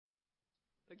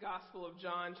The Gospel of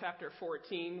John, chapter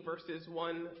 14, verses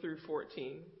 1 through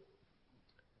 14.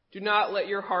 Do not let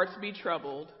your hearts be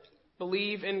troubled.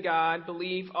 Believe in God,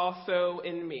 believe also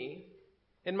in me.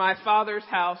 In my Father's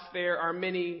house there are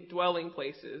many dwelling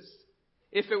places.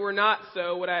 If it were not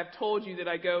so, would I have told you that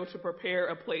I go to prepare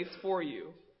a place for you?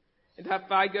 And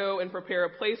if I go and prepare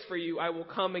a place for you, I will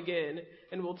come again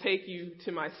and will take you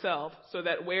to myself, so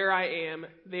that where I am,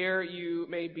 there you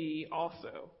may be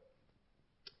also.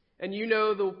 And you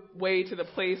know the way to the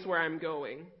place where I'm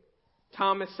going.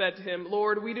 Thomas said to him,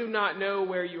 Lord, we do not know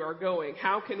where you are going.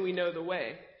 How can we know the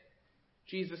way?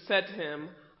 Jesus said to him,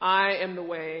 I am the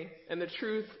way and the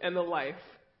truth and the life.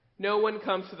 No one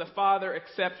comes to the Father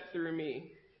except through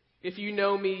me. If you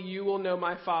know me, you will know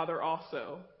my Father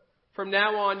also. From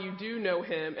now on you do know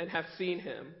him and have seen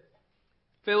him.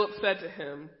 Philip said to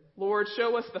him, Lord,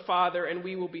 show us the Father and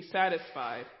we will be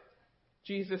satisfied.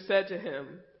 Jesus said to him,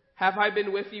 have I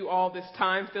been with you all this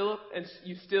time, Philip, and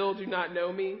you still do not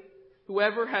know me?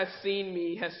 Whoever has seen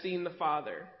me has seen the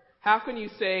Father. How can you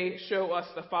say, show us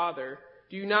the Father?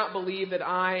 Do you not believe that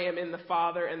I am in the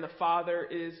Father and the Father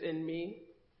is in me?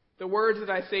 The words that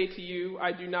I say to you,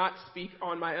 I do not speak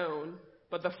on my own,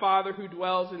 but the Father who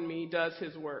dwells in me does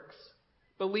his works.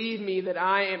 Believe me that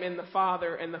I am in the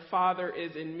Father and the Father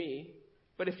is in me.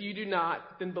 But if you do not,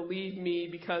 then believe me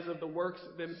because of the works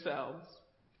themselves.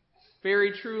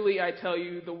 Very truly, I tell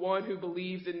you, the one who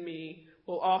believes in me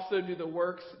will also do the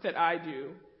works that I do,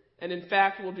 and in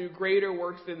fact will do greater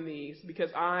works than these,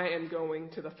 because I am going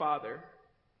to the Father.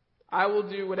 I will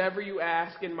do whatever you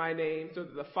ask in my name, so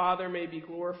that the Father may be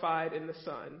glorified in the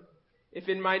Son. If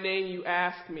in my name you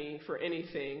ask me for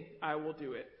anything, I will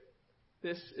do it.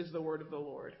 This is the word of the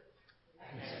Lord.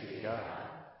 Thanks be to God.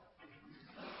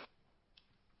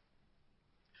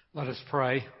 Let us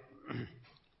pray.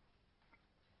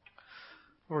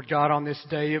 Lord God, on this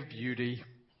day of beauty,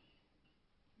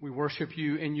 we worship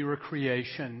you in your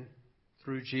creation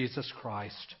through Jesus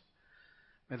Christ.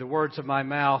 May the words of my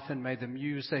mouth and may the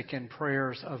music and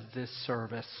prayers of this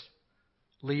service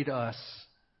lead us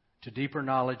to deeper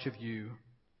knowledge of you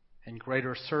and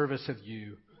greater service of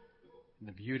you in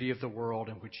the beauty of the world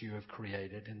in which you have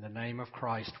created. In the name of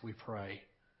Christ we pray.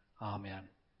 Amen.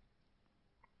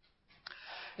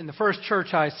 In the first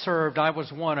church I served, I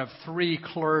was one of 3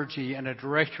 clergy and a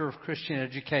director of Christian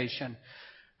education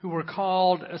who were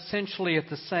called essentially at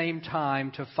the same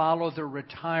time to follow the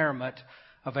retirement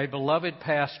of a beloved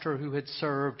pastor who had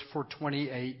served for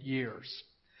 28 years.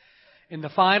 In the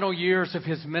final years of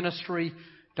his ministry,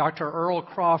 Dr. Earl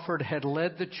Crawford had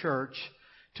led the church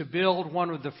to build one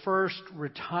of the first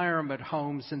retirement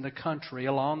homes in the country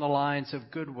along the lines of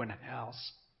Goodwin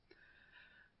House.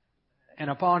 And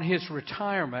upon his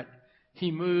retirement, he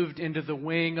moved into the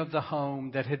wing of the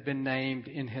home that had been named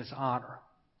in his honor.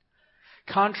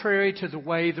 Contrary to the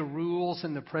way the rules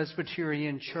in the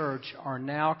Presbyterian Church are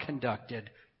now conducted,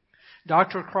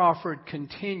 Dr. Crawford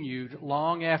continued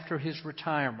long after his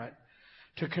retirement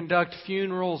to conduct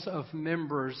funerals of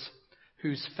members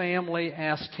whose family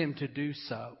asked him to do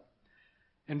so.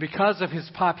 And because of his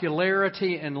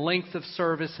popularity and length of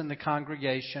service in the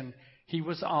congregation, he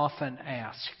was often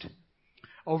asked.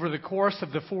 Over the course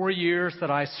of the 4 years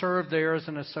that I served there as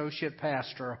an associate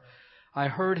pastor, I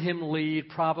heard him lead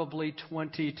probably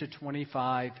 20 to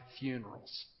 25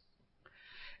 funerals.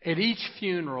 At each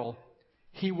funeral,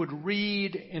 he would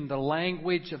read in the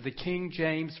language of the King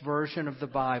James Version of the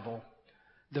Bible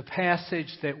the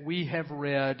passage that we have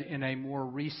read in a more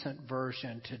recent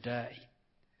version today.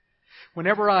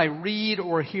 Whenever I read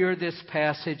or hear this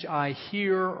passage, I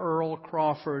hear Earl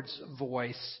Crawford's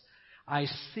voice. I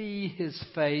see his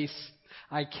face.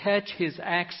 I catch his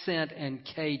accent and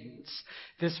cadence.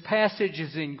 This passage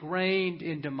is ingrained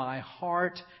into my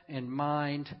heart and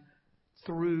mind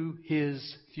through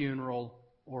his funeral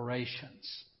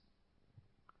orations.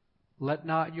 Let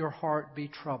not your heart be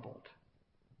troubled,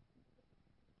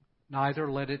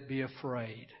 neither let it be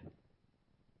afraid.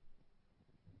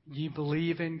 Ye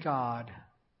believe in God,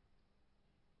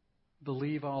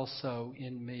 believe also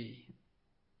in me.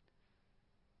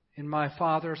 In my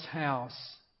Father's house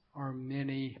are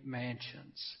many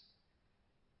mansions.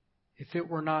 If it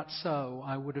were not so,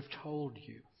 I would have told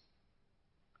you.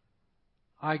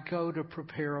 I go to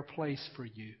prepare a place for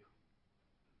you.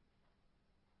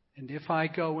 And if I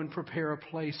go and prepare a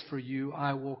place for you,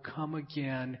 I will come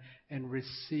again and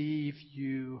receive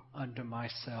you unto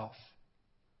myself,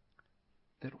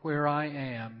 that where I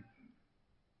am,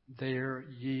 there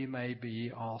ye may be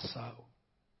also.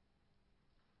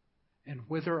 And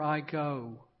whither I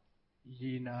go,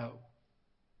 ye know,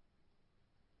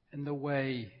 and the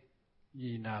way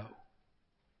ye know.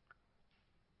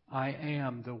 I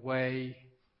am the way,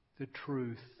 the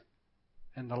truth,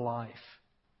 and the life.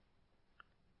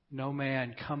 No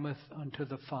man cometh unto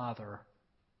the Father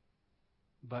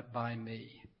but by me.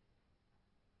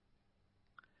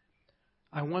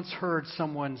 I once heard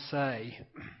someone say,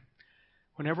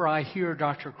 whenever I hear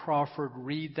Dr. Crawford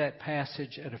read that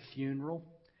passage at a funeral,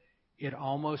 it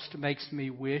almost makes me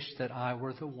wish that I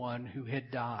were the one who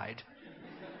had died.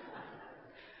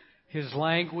 His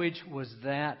language was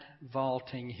that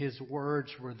vaulting. His words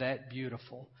were that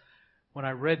beautiful. When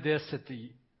I read this at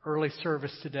the early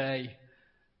service today,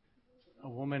 a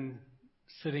woman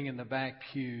sitting in the back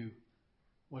pew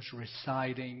was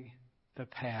reciting the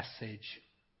passage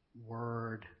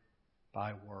word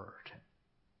by word.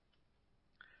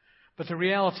 But the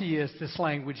reality is this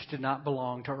language did not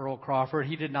belong to Earl Crawford.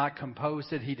 He did not compose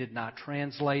it. He did not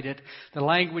translate it. The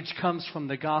language comes from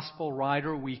the gospel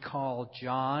writer we call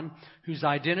John, whose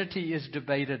identity is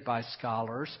debated by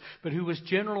scholars, but who was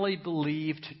generally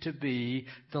believed to be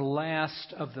the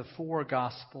last of the four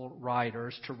gospel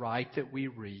writers to write that we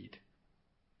read,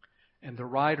 and the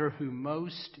writer who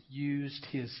most used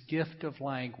his gift of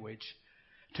language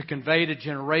to convey to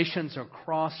generations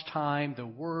across time the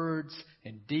words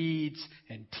and deeds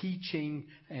and teaching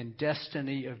and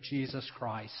destiny of Jesus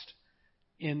Christ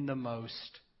in the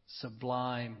most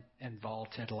sublime and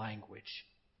vaulted language.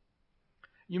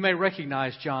 You may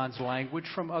recognize John's language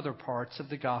from other parts of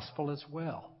the gospel as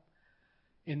well.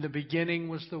 In the beginning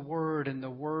was the Word, and the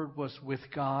Word was with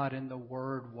God, and the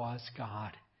Word was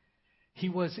God. He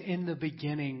was in the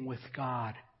beginning with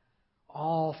God.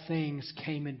 All things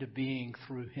came into being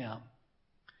through Him.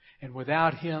 And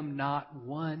without Him, not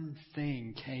one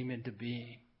thing came into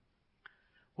being.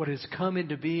 What has come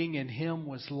into being in Him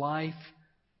was life,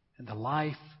 and the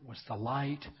life was the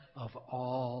light of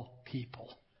all people.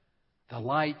 The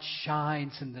light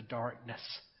shines in the darkness,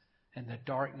 and the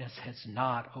darkness has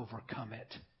not overcome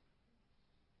it.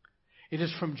 It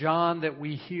is from John that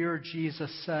we hear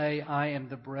Jesus say, I am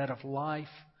the bread of life.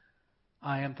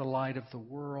 I am the light of the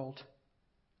world.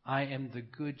 I am the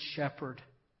good shepherd.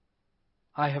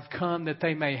 I have come that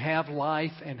they may have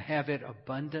life and have it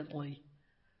abundantly.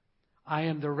 I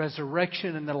am the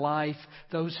resurrection and the life.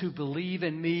 Those who believe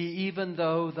in me, even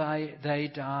though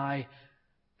they die,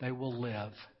 they will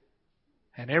live.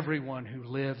 And everyone who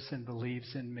lives and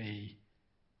believes in me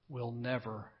will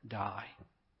never die.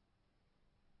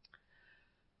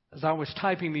 As I was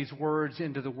typing these words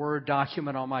into the Word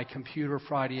document on my computer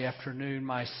Friday afternoon,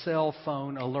 my cell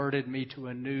phone alerted me to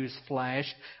a news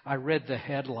flash. I read the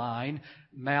headline,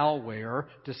 Malware,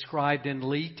 described in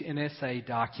leaked NSA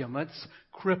documents,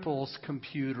 cripples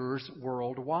computers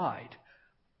worldwide.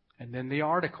 And then the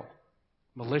article.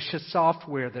 Malicious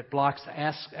software that blocks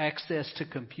access to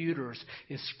computers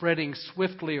is spreading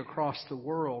swiftly across the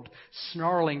world,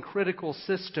 snarling critical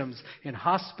systems in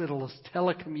hospitals,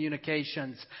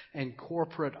 telecommunications, and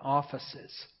corporate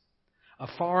offices. A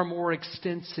far more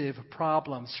extensive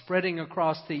problem spreading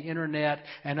across the internet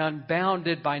and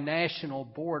unbounded by national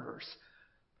borders.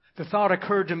 The thought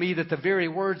occurred to me that the very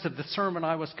words of the sermon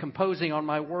I was composing on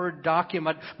my Word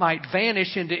document might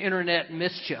vanish into internet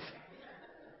mischief.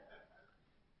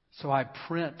 So I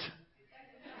print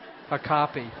a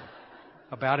copy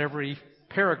about every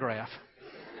paragraph.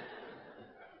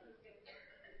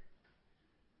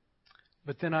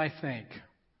 But then I think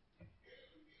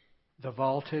the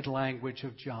vaulted language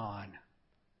of John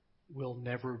will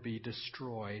never be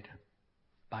destroyed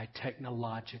by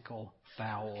technological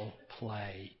foul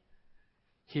play.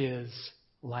 His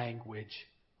language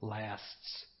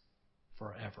lasts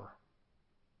forever.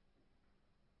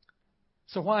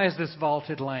 So why is this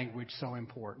vaulted language so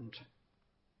important?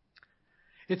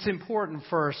 It's important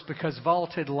first because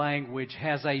vaulted language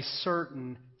has a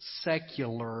certain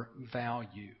secular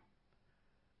value.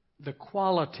 The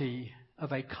quality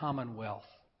of a commonwealth,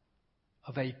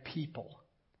 of a people,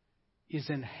 is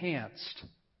enhanced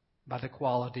by the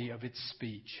quality of its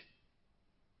speech.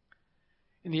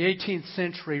 In the 18th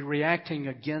century, reacting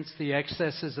against the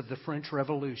excesses of the French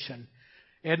Revolution,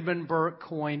 Edmund Burke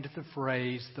coined the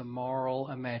phrase, the moral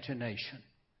imagination.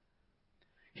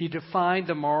 He defined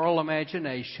the moral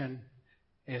imagination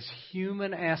as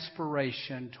human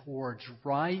aspiration towards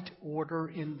right order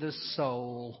in the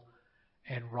soul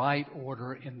and right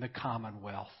order in the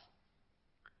commonwealth.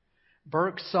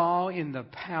 Burke saw in the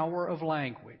power of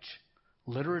language,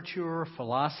 literature,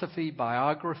 philosophy,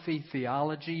 biography,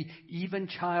 theology, even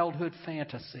childhood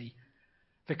fantasy,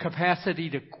 the capacity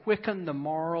to quicken the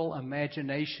moral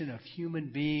imagination of human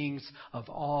beings of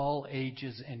all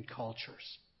ages and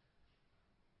cultures.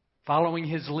 Following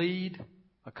his lead,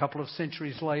 a couple of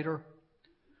centuries later,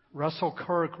 Russell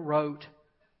Kirk wrote,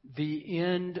 the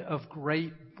end of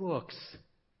great books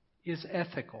is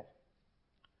ethical,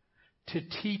 to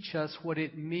teach us what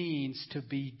it means to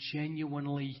be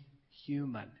genuinely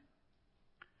human.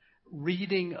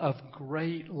 Reading of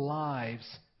great lives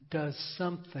does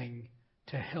something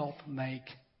to help make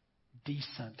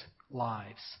decent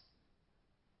lives.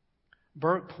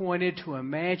 Burke pointed to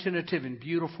imaginative and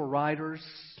beautiful writers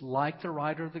like the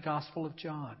writer of the Gospel of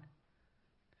John,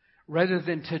 rather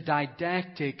than to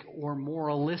didactic or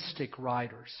moralistic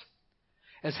writers,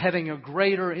 as having a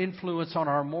greater influence on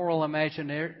our moral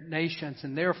imaginations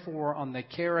and therefore on the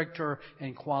character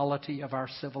and quality of our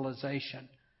civilization.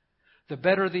 The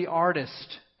better the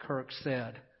artist, Kirk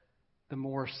said, the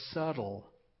more subtle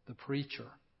the preacher.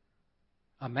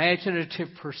 Imaginative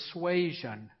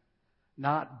persuasion,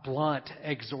 not blunt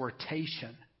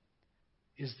exhortation,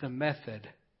 is the method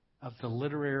of the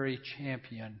literary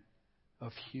champion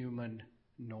of human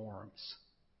norms.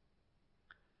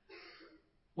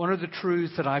 One of the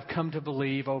truths that I've come to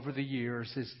believe over the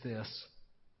years is this: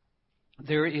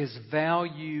 there is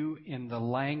value in the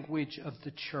language of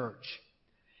the church,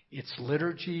 its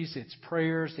liturgies, its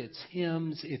prayers, its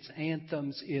hymns, its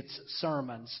anthems, its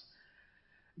sermons,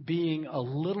 being a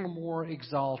little more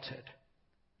exalted,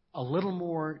 a little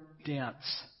more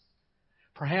dense,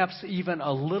 perhaps even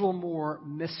a little more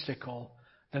mystical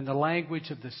than the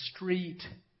language of the street,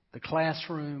 the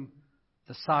classroom,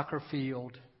 the soccer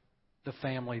field, the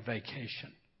family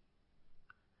vacation.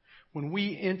 When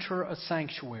we enter a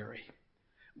sanctuary,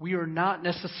 we are not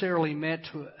necessarily meant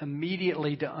to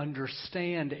immediately to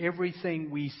understand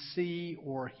everything we see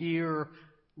or hear,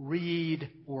 read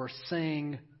or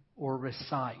sing or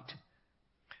recite.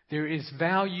 There is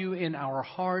value in our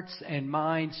hearts and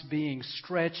minds being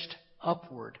stretched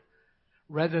upward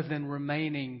rather than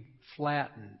remaining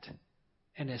flattened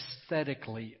and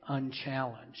aesthetically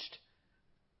unchallenged.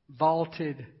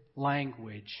 Vaulted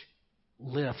language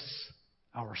lifts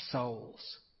our souls.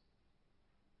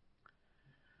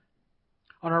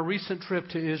 On our recent trip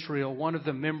to Israel, one of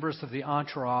the members of the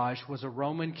entourage was a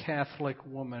Roman Catholic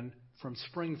woman from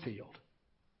Springfield.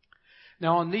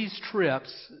 Now, on these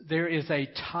trips, there is a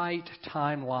tight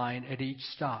timeline at each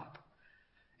stop.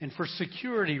 And for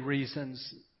security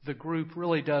reasons, the group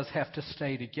really does have to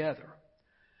stay together.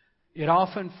 It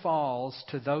often falls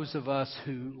to those of us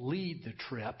who lead the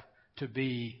trip to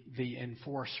be the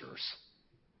enforcers.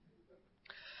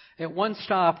 At one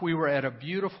stop, we were at a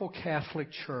beautiful Catholic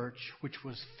church which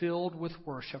was filled with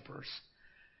worshipers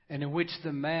and in which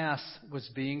the Mass was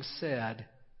being said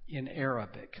in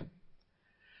Arabic.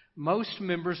 Most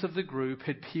members of the group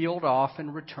had peeled off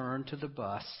and returned to the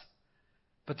bus,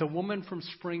 but the woman from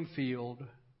Springfield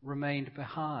remained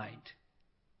behind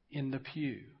in the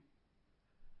pew.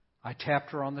 I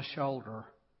tapped her on the shoulder.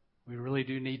 "We really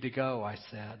do need to go," I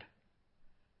said.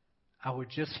 "I would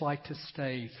just like to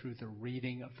stay through the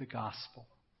reading of the gospel,"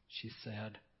 she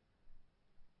said.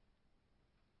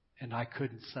 And I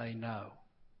couldn't say no.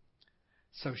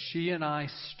 So she and I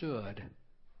stood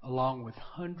along with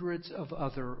hundreds of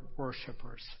other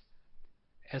worshipers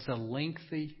as a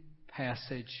lengthy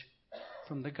passage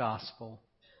from the gospel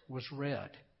was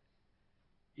read.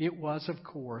 It was, of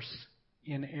course,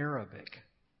 in Arabic,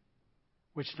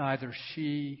 which neither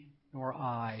she nor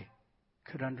I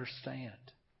could understand.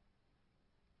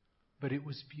 But it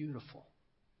was beautiful.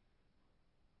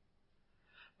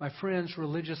 My friends,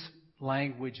 religious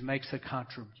language makes a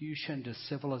contribution to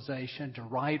civilization, to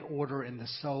right order in the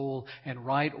soul and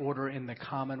right order in the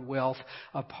commonwealth,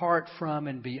 apart from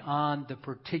and beyond the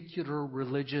particular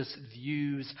religious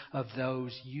views of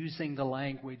those using the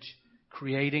language,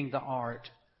 creating the art,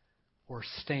 or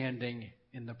standing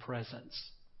in the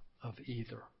presence of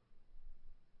either.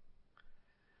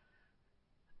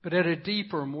 But at a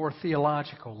deeper, more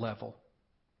theological level,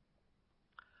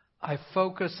 I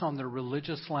focus on the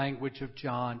religious language of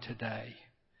John today,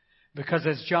 because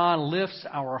as John lifts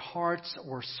our hearts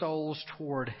or souls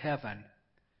toward heaven,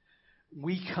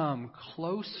 we come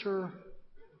closer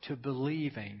to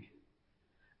believing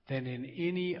than in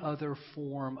any other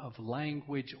form of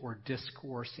language or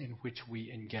discourse in which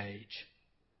we engage.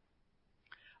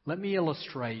 Let me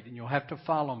illustrate, and you'll have to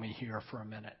follow me here for a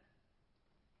minute.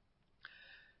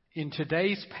 In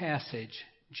today's passage,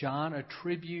 John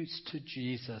attributes to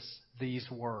Jesus these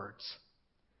words: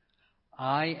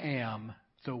 "I am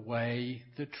the way,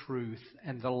 the truth,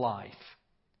 and the life.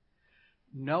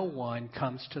 No one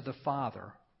comes to the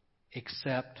Father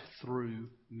except through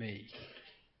me."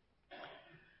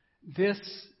 This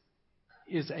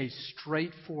is a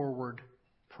straightforward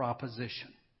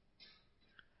proposition.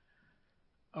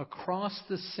 Across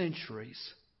the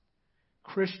centuries,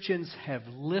 Christians have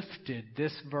lifted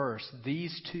this verse,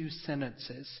 these two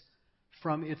sentences,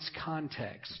 from its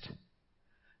context.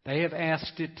 They have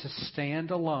asked it to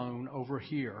stand alone over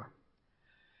here,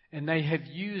 and they have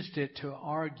used it to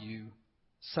argue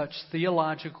such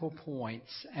theological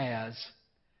points as,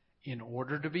 in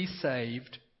order to be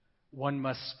saved, one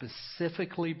must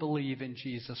specifically believe in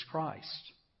Jesus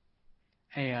Christ.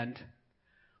 And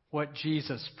what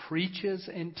Jesus preaches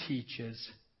and teaches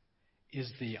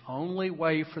is the only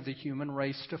way for the human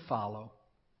race to follow,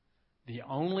 the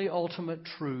only ultimate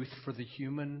truth for the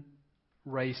human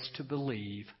race to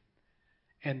believe,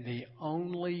 and the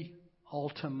only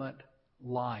ultimate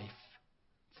life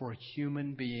for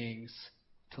human beings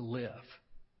to live.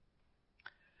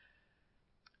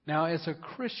 Now, as a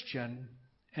Christian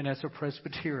and as a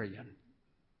Presbyterian,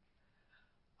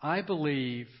 I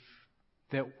believe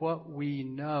that what we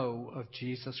know of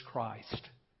Jesus Christ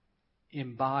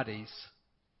embodies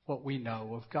what we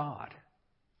know of God.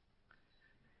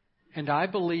 And I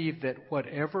believe that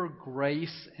whatever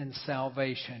grace and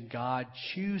salvation God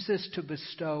chooses to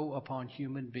bestow upon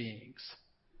human beings,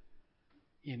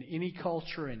 in any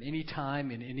culture, in any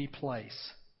time, in any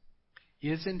place,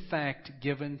 is in fact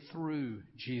given through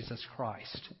Jesus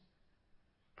Christ.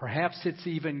 Perhaps it's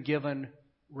even given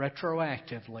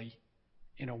retroactively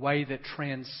in a way that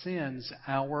transcends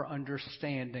our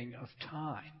understanding of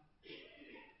time.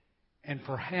 And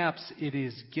perhaps it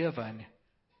is given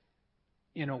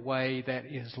in a way that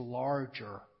is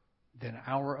larger than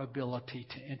our ability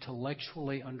to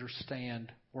intellectually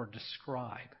understand or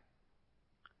describe.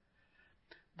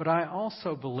 But I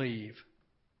also believe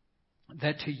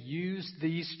that to use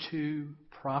these two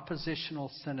propositional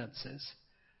sentences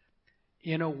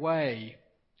in a way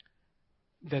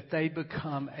that they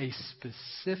become a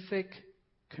specific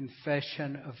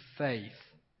confession of faith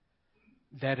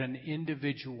that an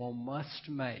individual must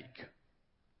make,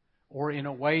 or in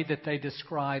a way that they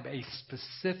describe a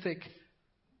specific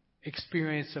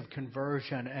experience of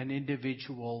conversion an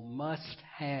individual must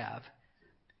have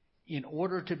in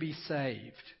order to be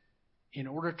saved, in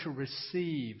order to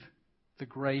receive the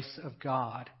grace of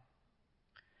God,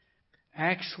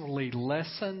 actually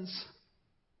lessens,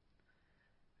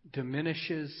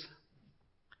 diminishes,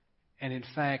 and in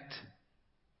fact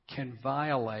can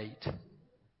violate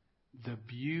the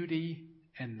beauty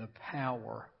and the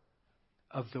power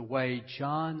of the way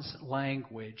John's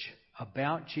language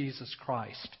about Jesus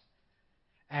Christ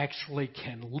actually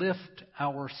can lift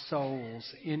our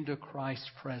souls into Christ's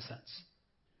presence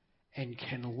and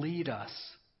can lead us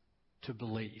to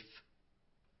belief.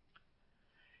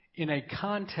 In a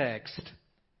context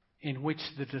in which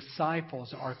the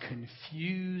disciples are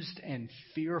confused and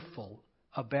fearful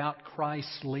about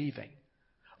Christ's leaving,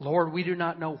 Lord, we do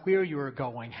not know where you are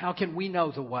going. How can we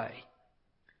know the way?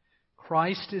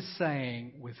 Christ is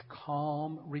saying with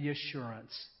calm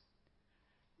reassurance,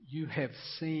 you have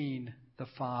seen the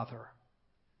Father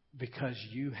because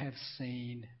you have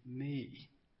seen me.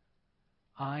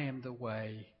 I am the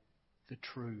way, the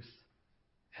truth,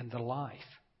 and the life.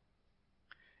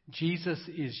 Jesus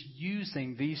is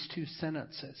using these two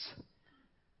sentences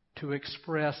to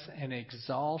express an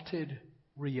exalted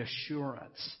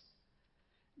reassurance,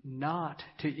 not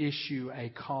to issue a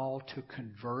call to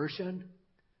conversion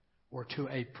or to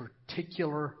a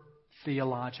particular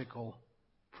theological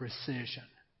precision.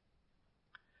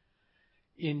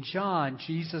 In John,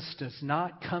 Jesus does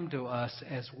not come to us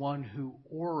as one who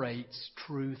orates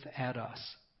truth at us,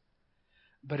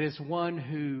 but as one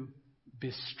who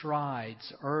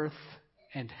bestrides earth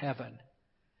and heaven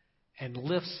and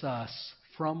lifts us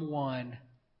from one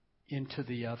into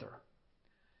the other.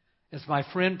 As my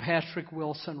friend Patrick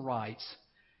Wilson writes,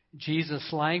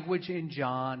 Jesus' language in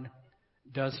John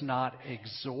does not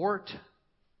exhort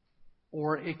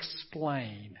or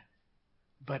explain,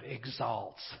 but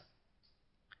exalts.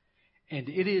 And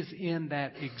it is in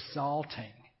that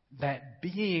exalting, that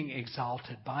being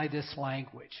exalted by this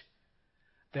language,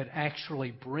 that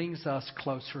actually brings us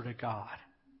closer to God.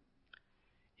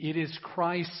 It is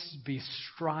Christ's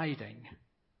bestriding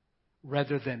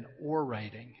rather than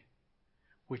orating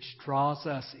which draws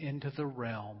us into the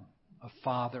realm of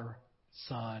Father,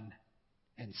 Son,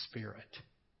 and Spirit.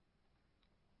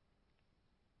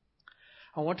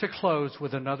 I want to close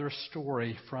with another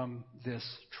story from this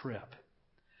trip.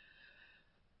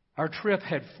 Our trip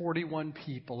had 41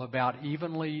 people, about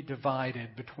evenly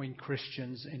divided between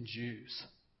Christians and Jews.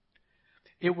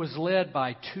 It was led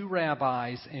by 2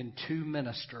 rabbis and 2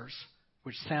 ministers,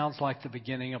 which sounds like the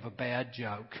beginning of a bad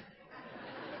joke,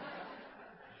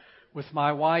 with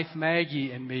my wife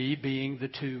Maggie and me being the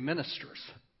 2 ministers.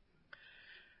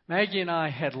 Maggie and I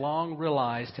had long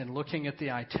realized in looking at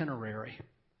the itinerary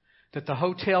that the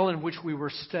hotel in which we were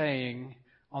staying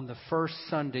on the first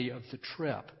Sunday of the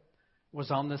trip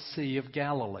was on the Sea of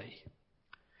Galilee.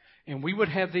 And we would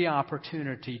have the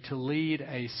opportunity to lead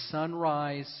a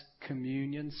sunrise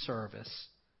communion service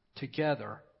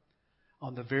together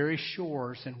on the very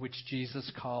shores in which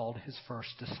Jesus called his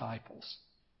first disciples.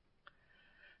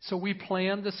 So we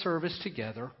planned the service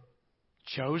together,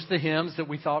 chose the hymns that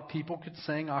we thought people could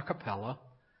sing a cappella,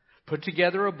 put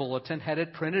together a bulletin, had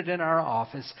it printed in our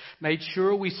office, made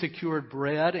sure we secured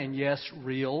bread and, yes,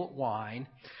 real wine,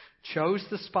 chose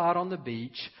the spot on the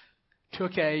beach,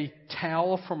 took a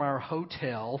towel from our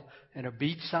hotel and a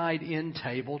beachside end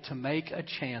table to make a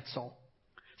chancel,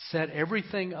 set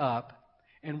everything up,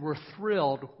 and were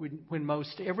thrilled when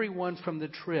most everyone from the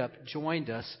trip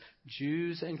joined us,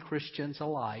 Jews and Christians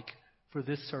alike, for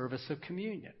this service of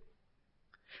communion.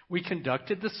 We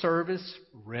conducted the service,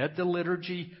 read the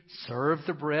liturgy, served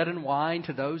the bread and wine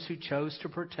to those who chose to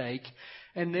partake,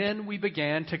 and then we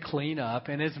began to clean up.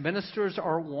 And as ministers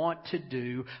are wont to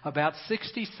do, about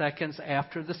 60 seconds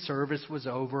after the service was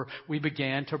over, we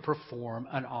began to perform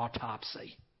an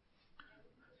autopsy.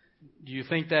 Do you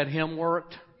think that hymn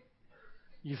worked?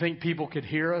 You think people could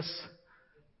hear us?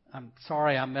 I'm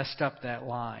sorry I messed up that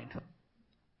line.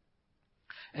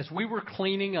 As we were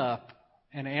cleaning up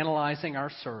and analyzing our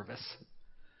service,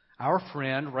 our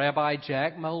friend, Rabbi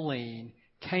Jack Moline,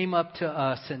 came up to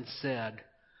us and said,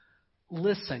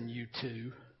 "Listen, you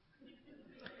two,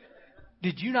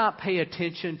 did you not pay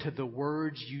attention to the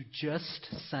words you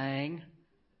just sang?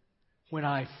 When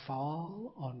I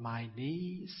fall on my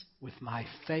knees with my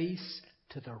face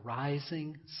to the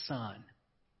rising sun."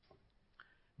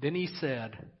 Then he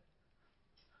said,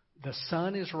 "The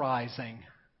sun is rising.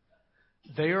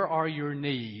 There are your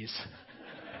knees.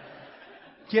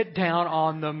 Get down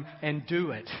on them and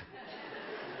do it."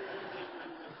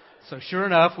 So sure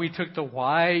enough, we took the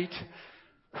white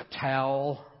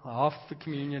towel off the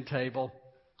communion table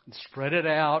and spread it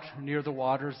out near the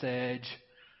water's edge.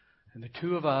 And the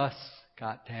two of us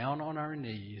got down on our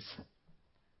knees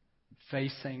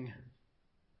facing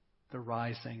the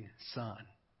rising sun.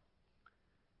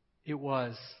 It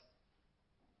was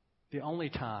the only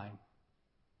time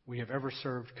we have ever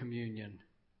served communion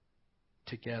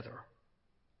together.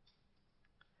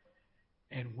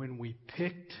 And when we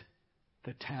picked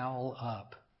the towel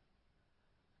up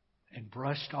and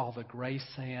brushed all the gray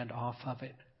sand off of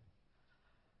it,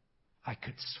 I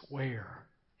could swear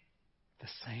the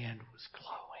sand was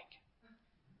glowing,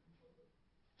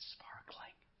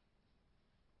 sparkling.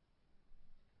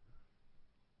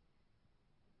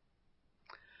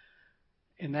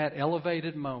 In that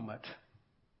elevated moment,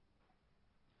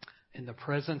 in the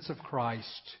presence of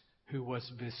Christ, who was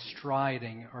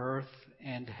bestriding earth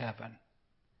and heaven,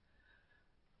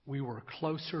 we were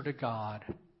closer to God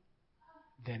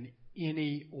than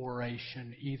any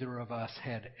oration either of us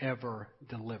had ever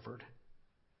delivered.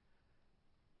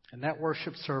 And that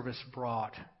worship service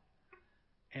brought,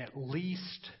 at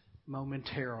least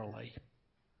momentarily,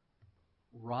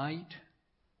 right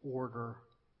order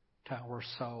to our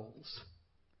souls.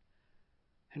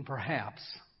 And perhaps,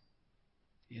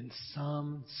 in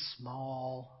some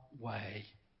small way,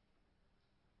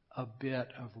 a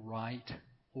bit of right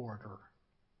order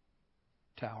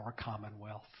to our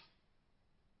commonwealth.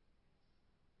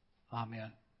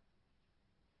 Amen.